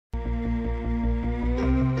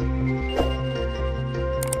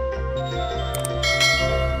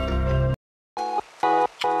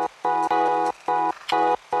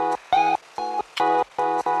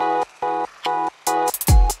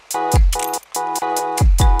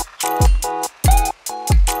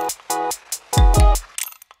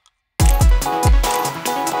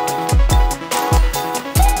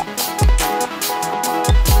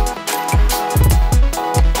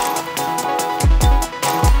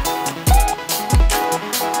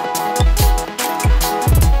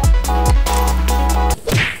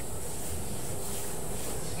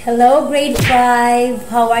Hello, grade 5.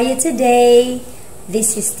 How are you today?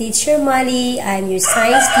 This is Teacher Molly. I'm your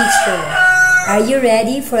science teacher. Are you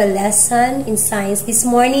ready for a lesson in science this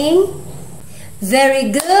morning? Very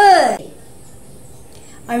good!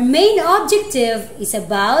 Our main objective is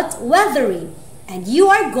about weathering, and you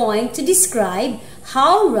are going to describe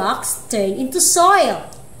how rocks turn into soil.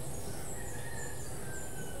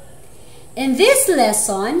 In this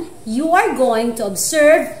lesson, you are going to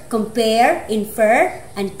observe, compare, infer,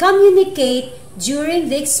 and communicate during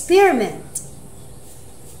the experiment.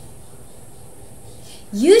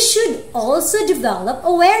 You should also develop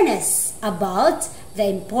awareness about the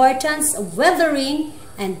importance of weathering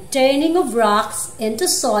and turning of rocks into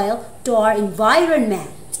soil to our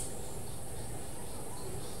environment.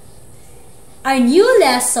 Our new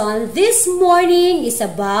lesson this morning is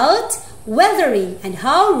about weathering and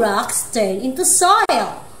how rocks turn into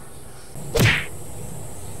soil.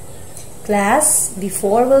 Class,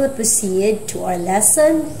 before we proceed to our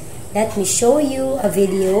lesson, let me show you a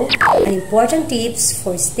video on important tips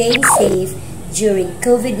for staying safe during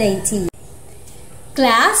COVID-19.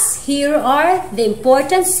 Class, here are the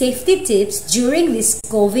important safety tips during this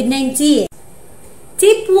COVID-19.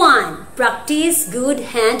 Tip 1. Practice good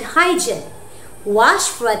hand hygiene. Wash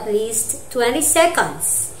for at least 20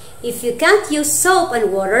 seconds. If you can't use soap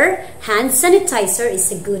and water, hand sanitizer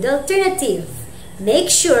is a good alternative.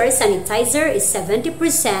 Make sure sanitizer is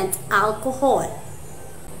 70% alcohol.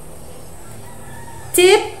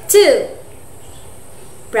 Tip 2.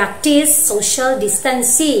 Practice social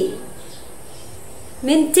distancing.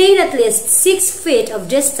 Maintain at least 6 feet of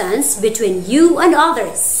distance between you and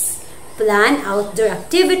others. Plan outdoor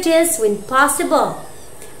activities when possible.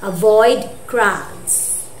 Avoid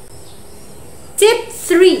crowds. Tip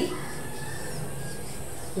 3.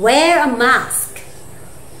 Wear a mask.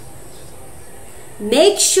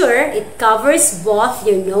 Make sure it covers both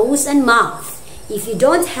your nose and mouth. If you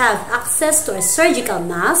don't have access to a surgical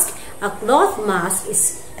mask, a cloth mask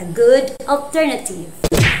is a good alternative.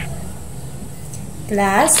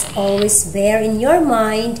 Class, always bear in your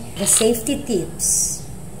mind the safety tips.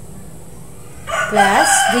 Class,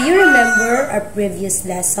 do you remember our previous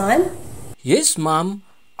lesson? Yes, Ma'am.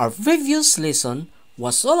 Our previous lesson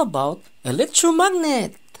was all about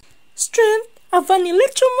electromagnet. Strength of an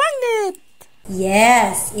electromagnet.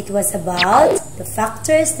 Yes, it was about the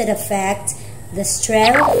factors that affect the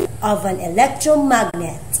strength of an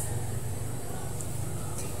electromagnet.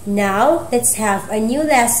 Now, let's have a new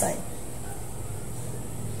lesson.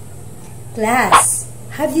 Class,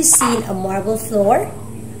 have you seen a marble floor,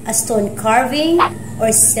 a stone carving,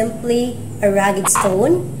 or simply a rugged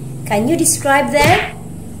stone? Can you describe them?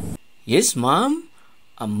 Yes, Ma'am.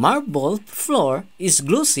 A marble floor is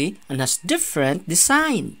glossy and has different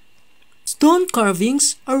design. Stone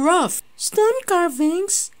carvings are rough. Stone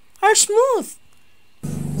carvings are smooth.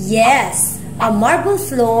 Yes, a marble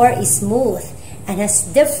floor is smooth and has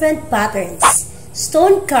different patterns.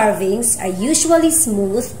 Stone carvings are usually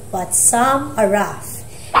smooth, but some are rough.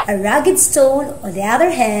 A rugged stone, on the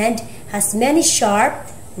other hand, has many sharp,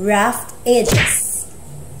 rough edges.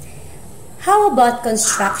 How about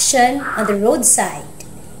construction on the roadside?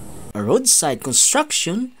 A roadside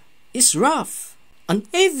construction is rough,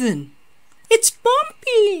 uneven. It's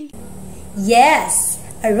bumpy. Yes,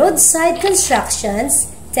 a roadside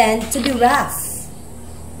constructions tend to be rough.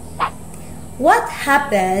 What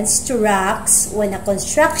happens to rocks when a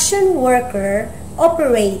construction worker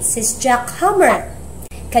operates his jackhammer?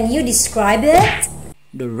 Can you describe it?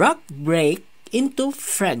 The rock break into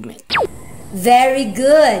fragments. Very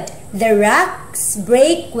good. The rocks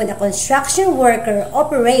break when a construction worker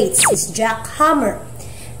operates his jackhammer.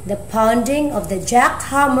 The pounding of the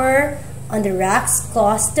jackhammer on the rocks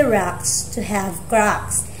causes the rocks to have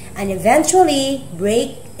cracks and eventually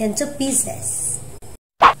break into pieces.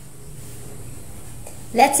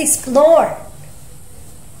 Let's explore.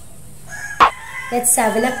 Let's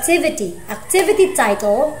have an activity. Activity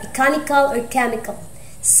title, mechanical or chemical.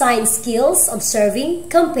 Science skills, observing,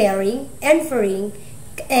 comparing, inferring,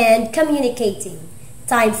 and communicating.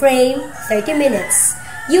 Time frame, 30 minutes.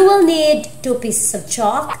 You will need 2 pieces of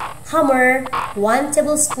chalk, hammer, 1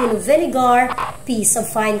 tablespoon of vinegar, piece of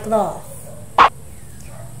fine cloth.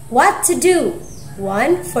 What to do?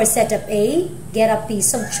 1. For setup A, get a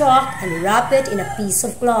piece of chalk and wrap it in a piece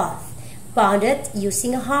of cloth. Pound it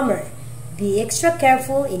using a hammer. Be extra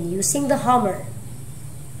careful in using the hammer.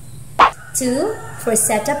 2. For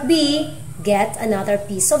setup B, get another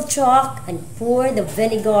piece of chalk and pour the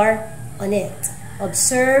vinegar on it.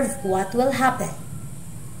 Observe what will happen.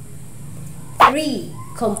 3.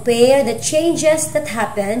 Compare the changes that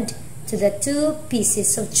happened to the 2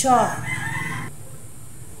 pieces of chalk.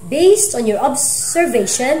 Based on your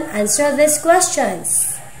observation, answer these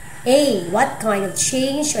questions. A. What kind of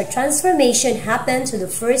change or transformation happened to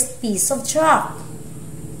the first piece of chalk?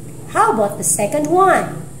 How about the second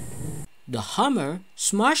one? The hammer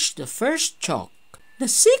smashed the first chalk. The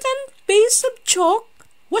second piece of chalk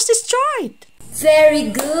was destroyed.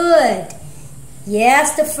 Very good.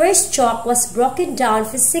 Yes, the first chalk was broken down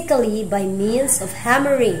physically by means of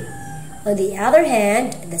hammering. On the other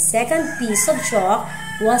hand, the second piece of chalk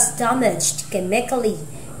was damaged chemically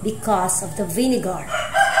because of the vinegar.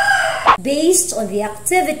 Based on the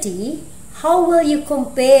activity, how will you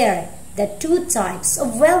compare the two types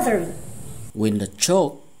of weathering? When the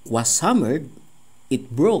chalk was hammered,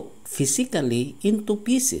 it broke physically into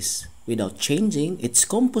pieces without changing its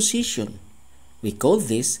composition. We call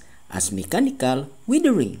this as mechanical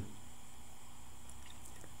weathering.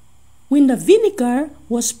 When the vinegar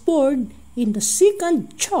was poured in the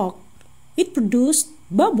second chalk, it produced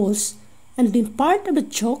bubbles and then part of the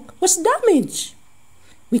chalk was damaged.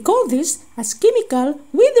 We call this as chemical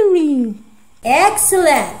weathering.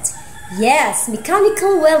 Excellent! Yes,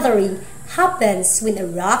 mechanical weathering happens when a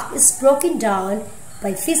rock is broken down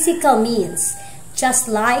by physical means, just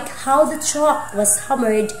like how the chalk was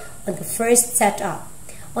hammered on the first setup.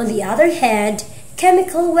 On the other hand,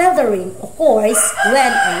 chemical weathering occurs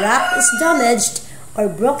when a rock is damaged or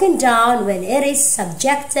broken down when it is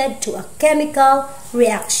subjected to a chemical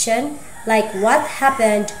reaction, like what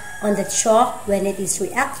happened on the chalk when it is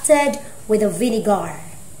reacted with the vinegar.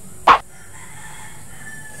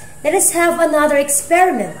 Let us have another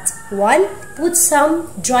experiment. 1. Put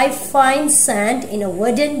some dry fine sand in a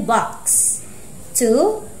wooden box.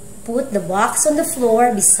 2. Put the box on the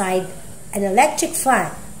floor beside an electric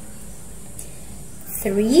fan.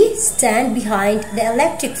 3. Stand behind the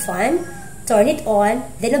electric fan, turn it on,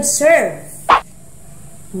 then observe.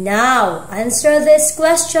 Now, answer these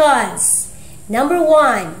questions. Number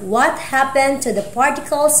 1. What happened to the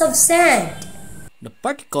particles of sand? The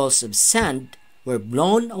particles of sand were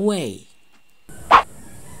blown away.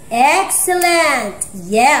 Excellent!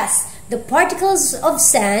 Yes, the particles of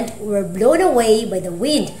sand were blown away by the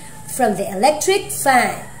wind from the electric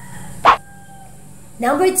fan.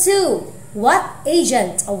 Number 2. What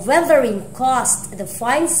agent of weathering caused the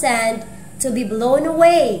fine sand to be blown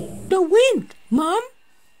away? The wind, Mom.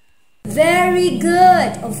 Very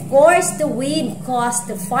good! Of course, the wind caused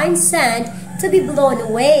the fine sand to be blown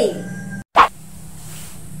away.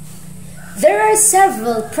 There are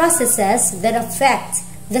several processes that affect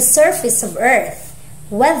the surface of Earth.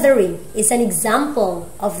 Weathering is an example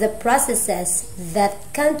of the processes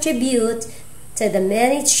that contribute to the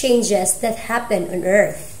many changes that happen on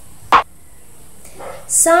Earth.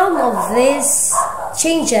 Some of these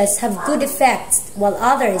changes have good effects, while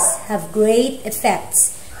others have great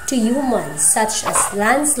effects to humans, such as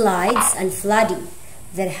landslides and flooding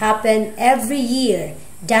that happen every year,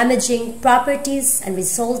 damaging properties and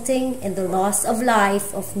resulting in the loss of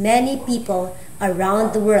life of many people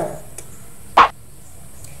around the world.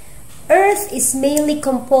 Earth is mainly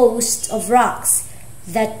composed of rocks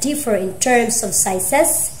that differ in terms of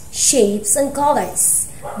sizes, shapes, and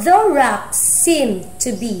colors. Though rocks seem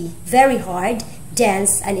to be very hard,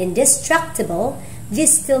 dense, and indestructible,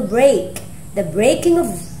 these still break. The breaking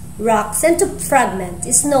of rocks into fragments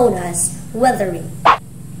is known as weathering.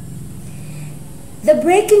 The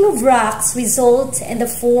breaking of rocks results in the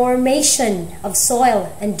formation of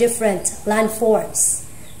soil and different landforms.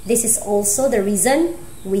 This is also the reason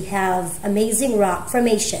we have amazing rock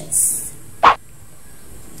formations.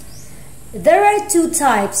 There are two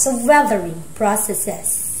types of weathering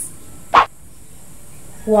processes.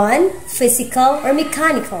 1. Physical or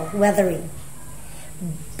mechanical weathering.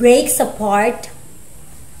 Breaks apart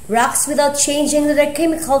rocks without changing their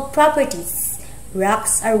chemical properties.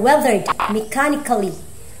 Rocks are weathered mechanically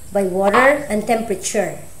by water and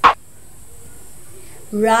temperature.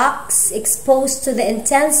 Rocks exposed to the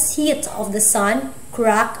intense heat of the sun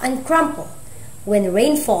crack and crumple when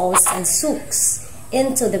rain falls and soaks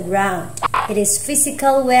into the ground. It is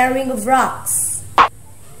physical wearing of rocks.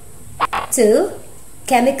 2.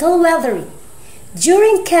 Chemical weathering.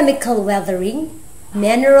 During chemical weathering,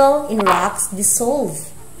 mineral in rocks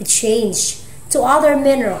dissolve and change to other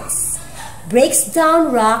minerals. Breaks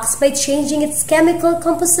down rocks by changing its chemical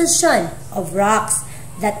composition of rocks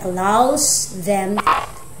that allows them to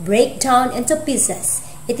break down into pieces.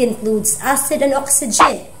 It includes acid and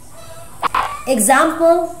oxygen.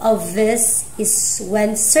 Example of this is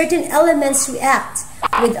when certain elements react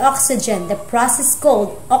with oxygen, the process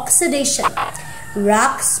called oxidation.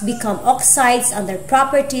 Rocks become oxides and their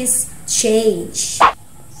properties change.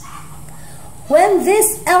 When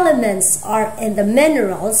these elements are in the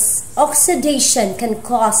minerals, oxidation can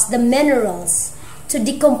cause the minerals to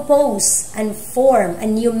decompose and form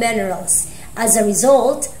new minerals. As a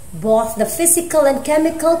result, both the physical and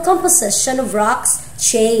chemical composition of rocks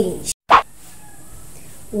change.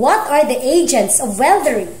 What are the agents of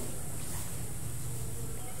weathering?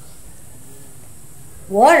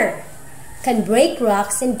 Water can break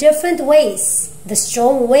rocks in different ways. The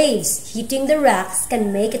strong waves hitting the rocks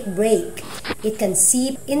can make it break. It can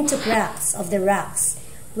seep into cracks of the rocks.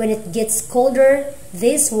 When it gets colder,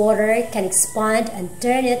 this water can expand and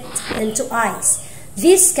turn it into ice.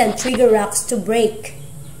 This can trigger rocks to break.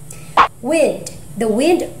 Wind. The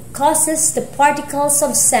wind causes the particles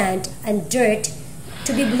of sand and dirt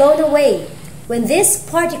to be blown away. When these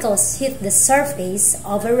particles hit the surface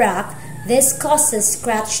of a rock, this causes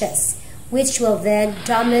scratches, which will then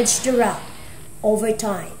damage the rock over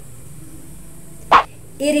time.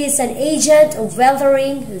 It is an agent of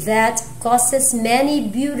weathering that causes many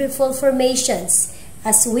beautiful formations.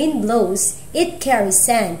 As wind blows, it carries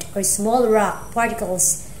sand or small rock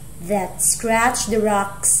particles that scratch the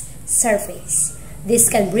rock's surface. This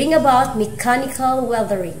can bring about mechanical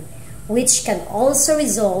weathering, which can also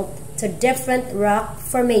result to different rock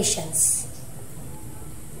formations.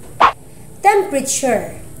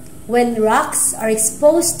 Temperature. When rocks are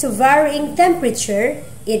exposed to varying temperature,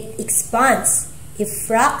 it expands. If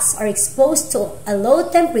rocks are exposed to a low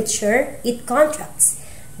temperature, it contracts.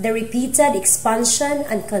 The repeated expansion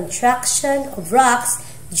and contraction of rocks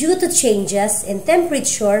due to changes in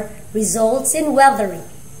temperature results in weathering.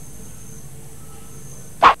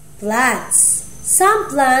 Plants. Some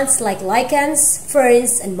plants like lichens,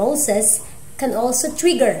 ferns, and mosses can also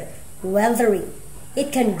trigger weathering.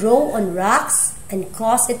 It can grow on rocks and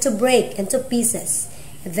cause it to break into pieces.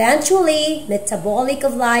 Eventually, metabolic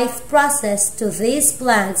of life process to these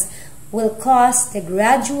plants will cause the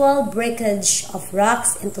gradual breakage of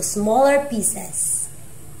rocks into smaller pieces.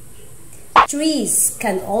 Trees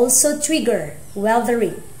can also trigger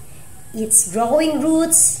weathering. Its growing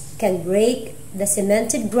roots can break the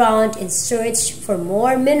cemented ground in search for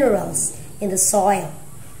more minerals in the soil.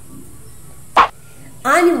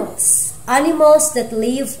 Animals. Animals that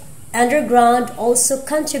live underground also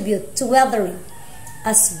contribute to weathering.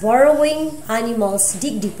 As burrowing animals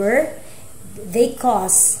dig deeper, they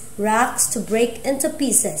cause rocks to break into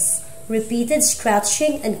pieces. Repeated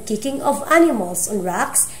scratching and kicking of animals on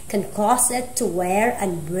rocks can cause it to wear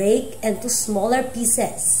and break into smaller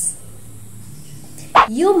pieces.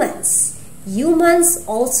 Humans. Humans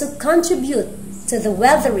also contribute to the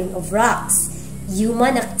weathering of rocks.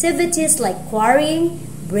 Human activities like quarrying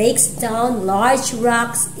breaks down large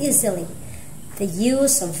rocks easily. The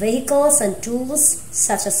use of vehicles and tools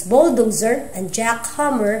such as bulldozer and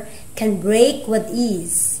jackhammer can break with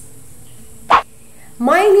ease.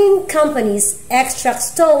 Mining companies extract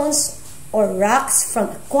stones or rocks from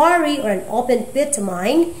a quarry or an open pit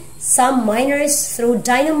mine. Some miners throw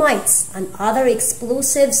dynamites and other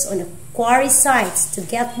explosives on quarry sites to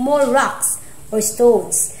get more rocks or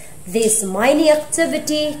stones. This mining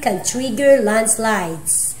activity can trigger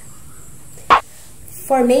landslides.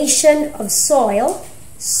 Formation of soil.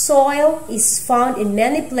 Soil is found in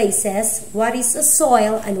many places. What is a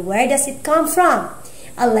soil and where does it come from?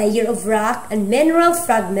 A layer of rock and mineral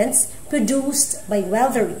fragments produced by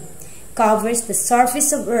weathering covers the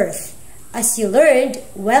surface of earth. As you learned,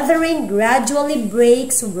 weathering gradually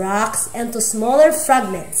breaks rocks into smaller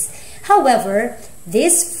fragments. However,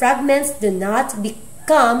 these fragments do not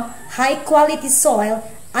become high-quality soil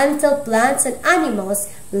until plants and animals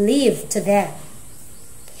live to them.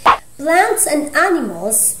 Plants and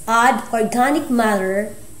animals add organic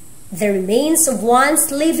matter, the remains of once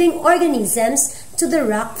living organisms, to the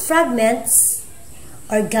rock fragments.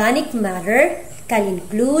 Organic matter can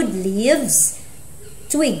include leaves,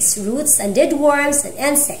 twigs, roots, and dead worms and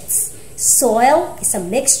insects. Soil is a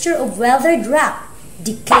mixture of weathered rock,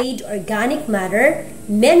 decayed organic matter,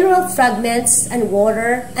 mineral fragments, and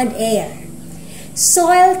water and air.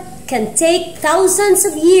 Soil can take thousands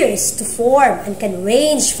of years to form and can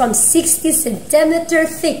range from 60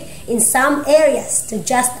 centimeters thick in some areas to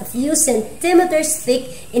just a few centimeters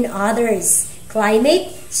thick in others.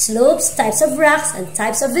 Climate, slopes, types of rocks, and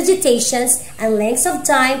types of vegetations, and lengths of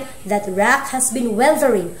time that rock has been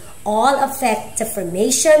weathering all affect the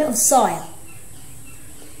formation of soil.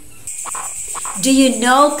 Do you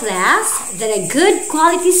know, class, that a good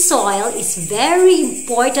quality soil is very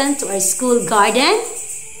important to our school garden?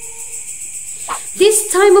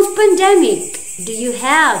 This time of pandemic, do you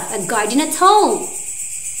have a garden at home?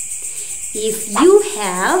 If you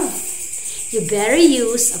have, You better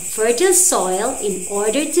use a fertile soil in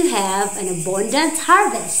order to have an abundant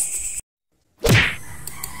harvest.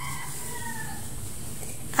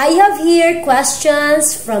 I have here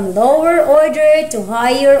questions from lower order to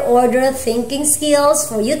higher order thinking skills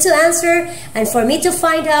for you to answer and for me to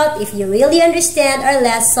find out if you really understand our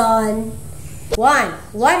lesson. 1.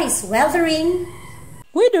 What is weathering?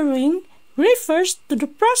 Weathering refers to the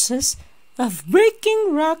process of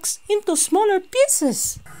breaking rocks into smaller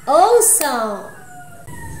pieces. Awesome!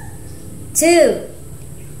 2.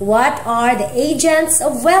 What are the agents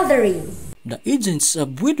of weathering? The agents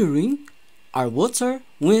of weathering are water,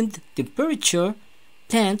 wind, temperature,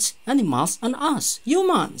 plants, animals, and us,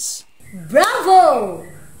 humans. Bravo!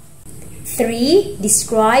 3.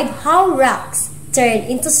 Describe how rocks turn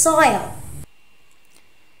into soil.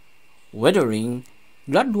 Weathering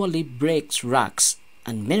gradually breaks rocks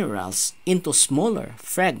and minerals into smaller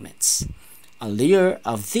fragments. A layer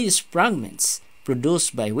of these fragments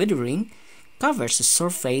produced by weathering covers the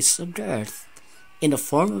surface of the earth in the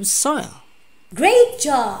form of soil. Great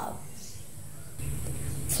job!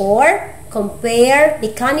 4. Compare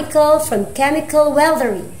mechanical from chemical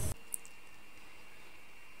weathering.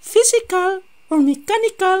 Physical or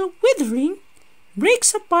mechanical weathering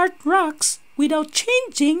breaks apart rocks without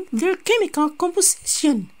changing their chemical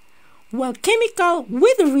composition, while chemical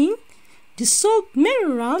weathering dissolves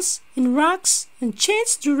minerals in rocks and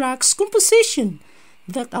changes the rock's composition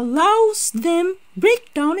that allows them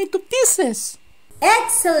break down into pieces.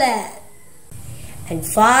 Excellent! And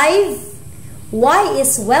 5. Why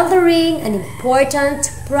is weathering an important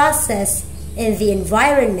process in the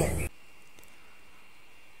environment?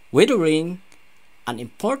 Weathering an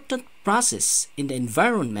important process in the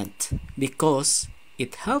environment because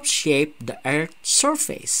it helps shape the earth's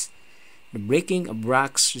surface. The breaking of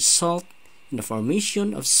rocks results in the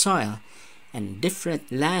formation of soil and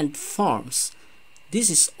different land forms. This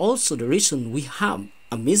is also the reason we have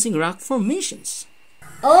amazing rock formations.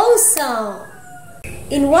 Awesome!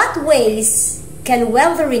 In what ways can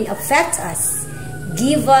weathering affect us?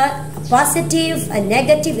 Give a positive and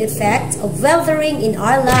negative effect of weathering in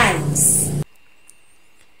our lives.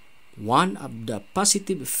 One of the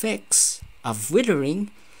positive effects of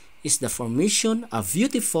weathering is the formation of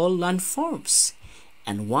beautiful landforms,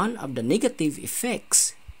 and one of the negative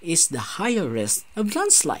effects is the higher risk of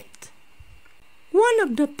landslide. One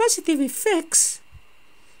of the positive effects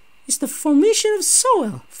is the formation of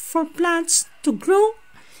soil for plants to grow,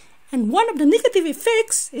 and one of the negative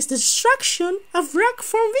effects is the destruction of rock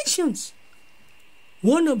formations.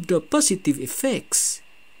 One of the positive effects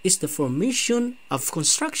is the formation of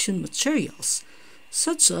construction materials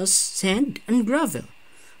such as sand and gravel.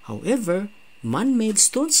 However, man-made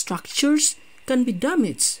stone structures can be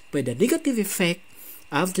damaged by the negative effect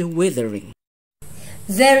of the weathering.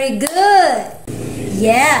 Very good!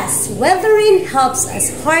 Yes, weathering helps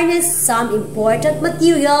us harness some important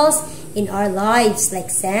materials in our lives like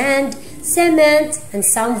sand, cement, and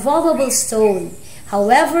some valuable stone.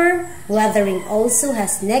 However, weathering also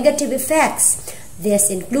has negative effects. This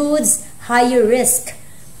includes higher risk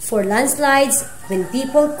for landslides when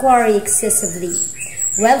people quarry excessively.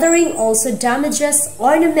 Weathering also damages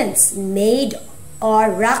ornaments made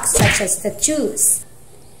or rocks such as statues.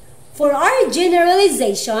 For our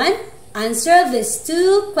generalization, answer these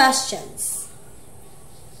two questions.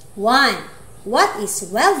 1. What is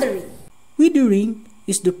weathering? Weathering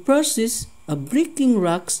is the process of breaking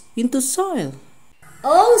rocks into soil.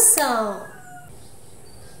 Awesome!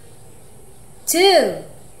 2.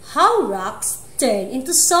 How rocks turn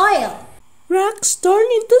into soil? Rocks turn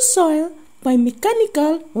into soil by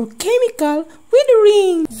mechanical or chemical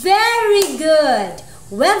weathering. Very good!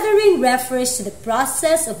 Weathering refers to the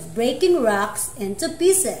process of breaking rocks into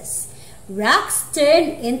pieces. Rocks turn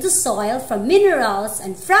into soil from minerals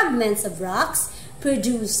and fragments of rocks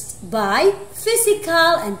produced by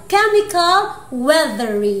physical and chemical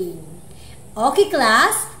weathering. Okay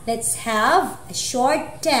class, let's have a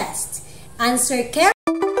short test. Answer carefully.